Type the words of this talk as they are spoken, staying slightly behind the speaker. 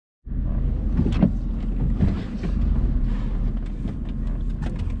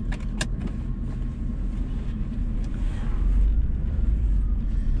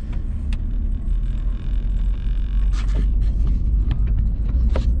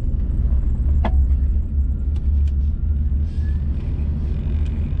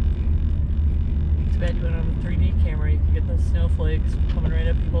snowflakes coming right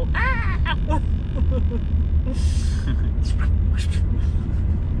at people. Ah!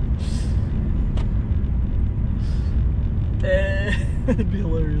 It'd be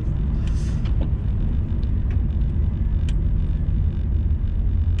hilarious.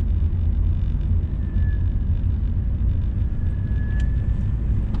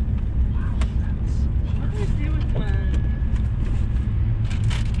 What do I do with my...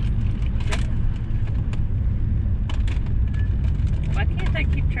 Why can't I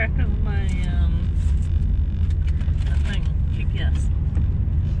keep track of my, that thing, GPS?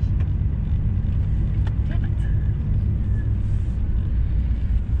 Damn it.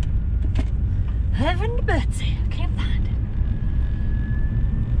 Heaven to Betsy, I can't find it.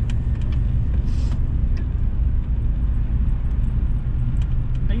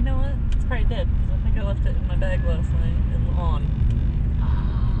 Oh, you know what? It's probably dead, because I think I left it in my bag last night in the lawn.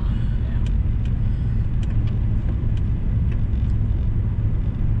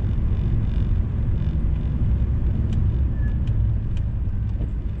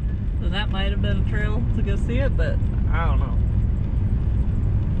 That might have been a trail to go see it, but I don't know.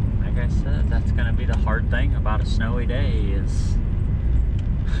 Like I said, that's gonna be the hard thing about a snowy day is...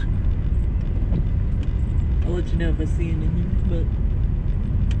 I'll let you know if I see anything, but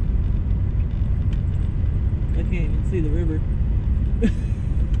I can't even see the river.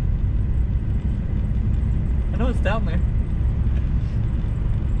 I know it's down there.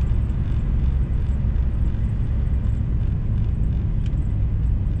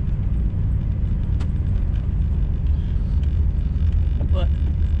 What?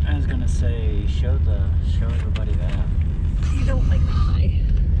 I was gonna say, show everybody that. You don't like my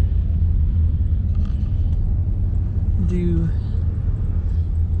do.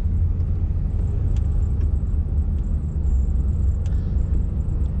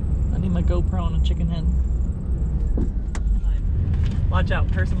 I need my GoPro on a chicken head. Watch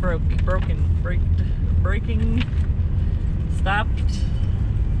out, person braking, stopped.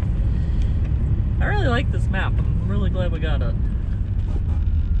 I really like this map. I'm really glad we got it.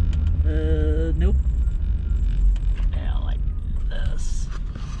 Nope. Yeah, like this.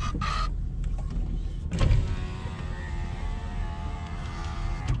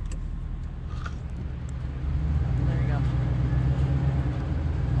 There you go.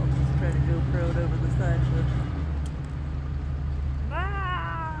 I'll just try to GoPro it over the side of it.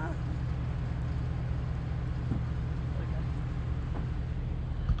 Ah! Okay.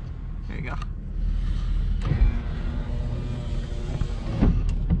 There you go.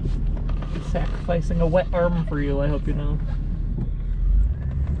 Sacrificing a wet arm for you, I hope you know.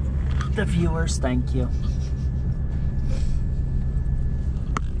 The viewers, thank you.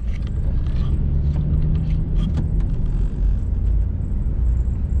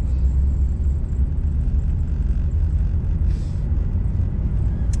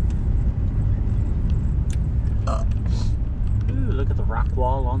 Ooh, look at the rock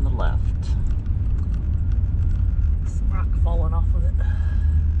wall on the left. Some rock falling off of it.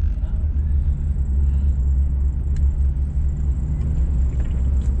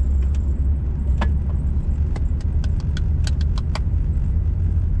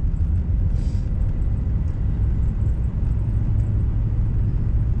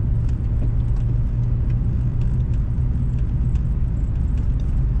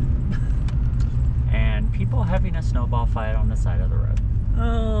 Having a snowball fight on the side of the road.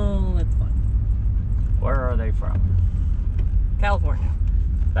 Oh, that's fun. Where are they from? California.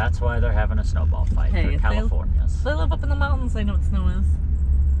 That's why they're having a snowball fight. Hey, they're Californians. If they live up in the mountains, they know what snow is.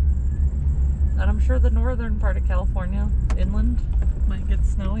 And I'm sure the northern part of California, inland, might get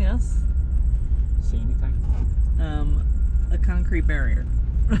snow, yes. See anything? A concrete barrier.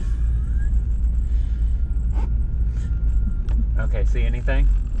 Okay, see anything?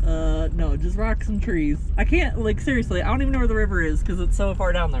 No, just rocks and trees. I can't, like, seriously, I don't even know where the river is because it's so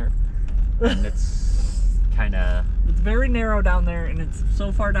far down there. And it's kind of... It's very narrow down there, and it's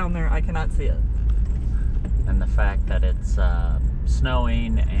so far down there, I cannot see it. And the fact that it's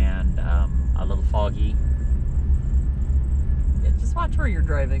snowing and a little foggy. Yeah, just watch where you're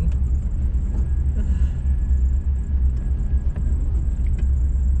driving.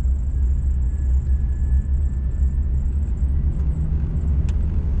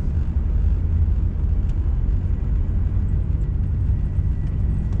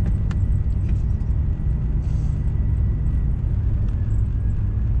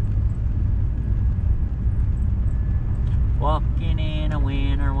 Walking in a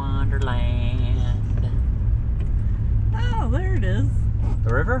winter wonderland. Oh, there it is.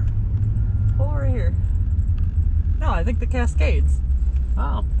 The river? Oh, right here. No, I think the Cascades.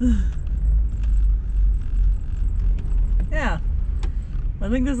 Oh. Yeah. I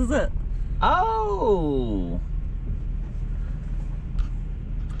think this is it. Oh!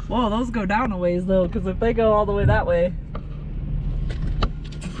 Whoa, those go down a ways though, because if they go all the way that way.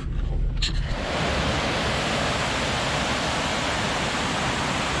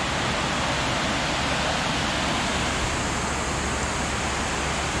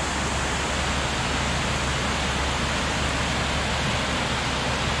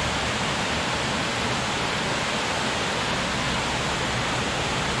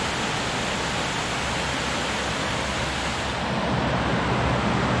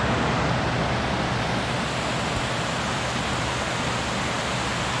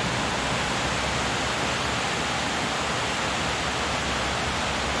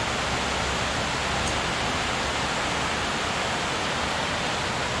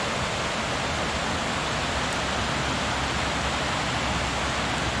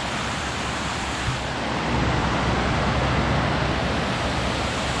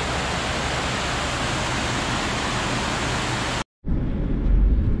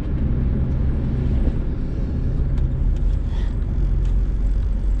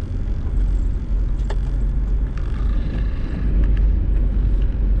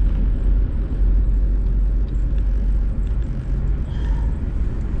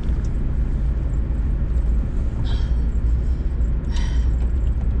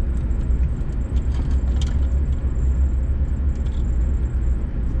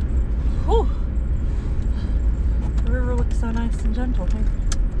 So nice and gentle too.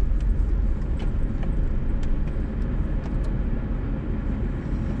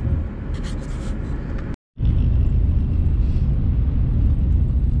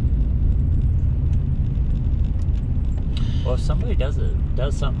 Well, if somebody does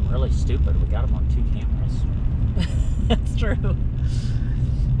something really stupid, we got them on 2 cameras. That's true.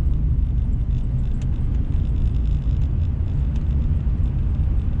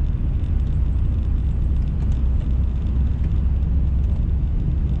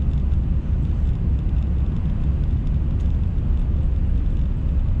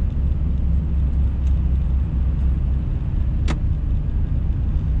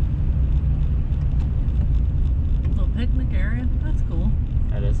 Picnic area. That's cool.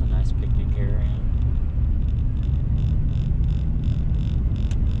 That is a nice picnic area.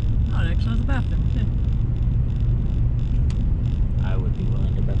 Oh, it actually has a bathroom too. I would be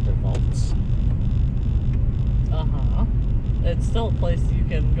willing to bet they're vaults. Uh-huh. It's still a place you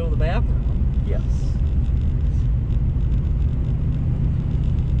can go to the bathroom. Yes.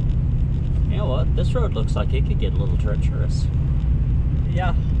 You know what? This road looks like it could get a little treacherous.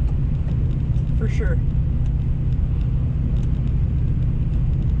 Yeah. For sure.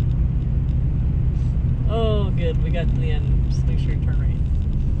 Oh, good. We got to the end. Just make sure you turn right.